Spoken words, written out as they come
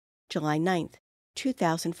July 9th,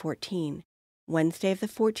 2014, Wednesday of the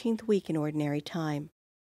 14th week in Ordinary Time.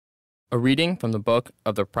 A reading from the book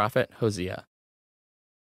of the prophet Hosea.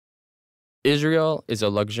 Israel is a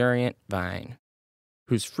luxuriant vine,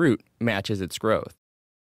 whose fruit matches its growth.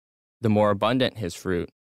 The more abundant his fruit,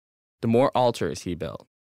 the more altars he built.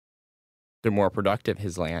 The more productive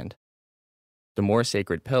his land, the more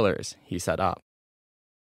sacred pillars he set up.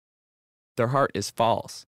 Their heart is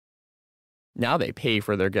false. Now they pay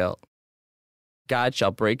for their guilt. God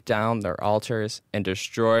shall break down their altars and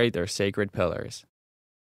destroy their sacred pillars.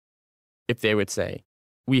 If they would say,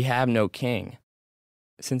 "We have no king,"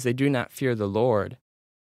 since they do not fear the Lord,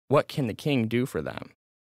 what can the king do for them?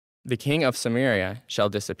 The king of Samaria shall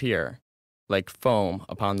disappear, like foam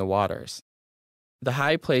upon the waters. The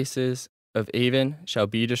high places of Avon shall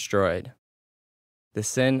be destroyed, the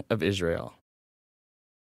sin of Israel.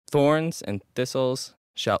 Thorns and thistles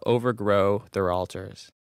shall overgrow their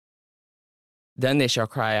altars. Then they shall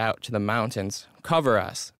cry out to the mountains, "Cover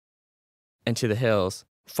us," and to the hills,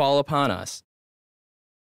 "Fall upon us."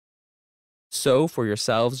 Sow for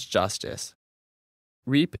yourselves justice.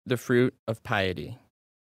 Reap the fruit of piety.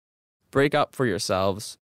 Break up for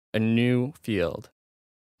yourselves a new field,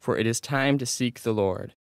 for it is time to seek the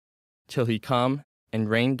Lord, till he come and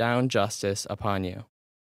rain down justice upon you.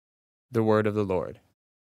 The word of the Lord.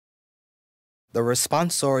 The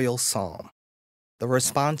responsorial psalm. The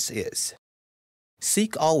response is,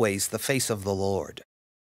 "Seek always the face of the Lord.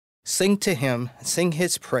 Sing to him, sing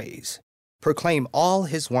his praise. Proclaim all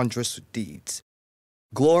his wondrous deeds.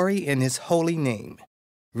 Glory in his holy name.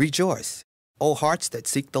 Rejoice, O hearts that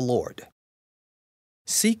seek the Lord.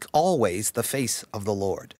 Seek always the face of the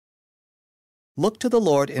Lord. Look to the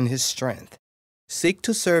Lord in his strength. Seek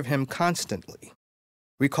to serve him constantly.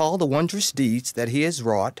 Recall the wondrous deeds that he has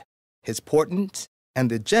wrought, his portents, and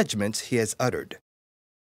the judgments he has uttered.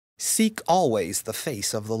 Seek always the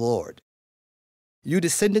face of the Lord. You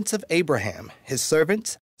descendants of Abraham, his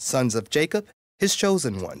servants, sons of Jacob, his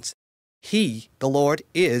chosen ones. He, the Lord,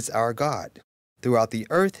 is our God. Throughout the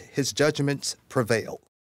earth his judgments prevail.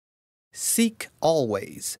 Seek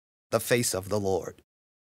always the face of the Lord.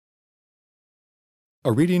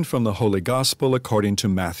 A reading from the Holy Gospel according to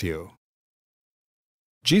Matthew.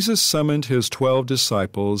 Jesus summoned his 12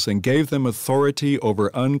 disciples and gave them authority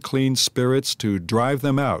over unclean spirits to drive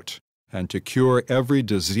them out and to cure every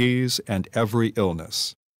disease and every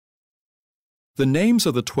illness. The names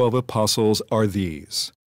of the 12 apostles are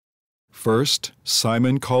these. First,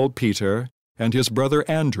 Simon called Peter and his brother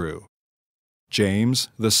Andrew, James,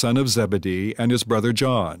 the son of Zebedee, and his brother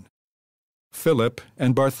John, Philip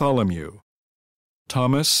and Bartholomew,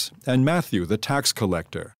 Thomas and Matthew the tax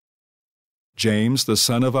collector, James the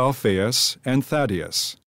son of Alphaeus and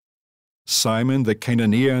Thaddeus, Simon the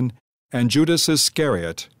Cananean, and Judas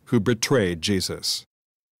Iscariot, who betrayed Jesus.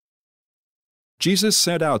 Jesus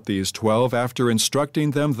sent out these 12 after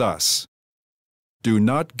instructing them thus: "Do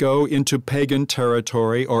not go into pagan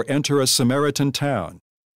territory or enter a Samaritan town.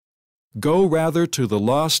 Go rather to the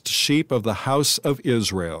lost sheep of the house of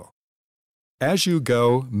Israel. As you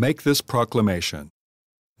go, make this proclamation: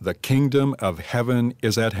 the kingdom of heaven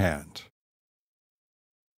is at hand."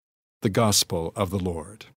 The Gospel of the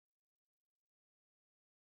Lord.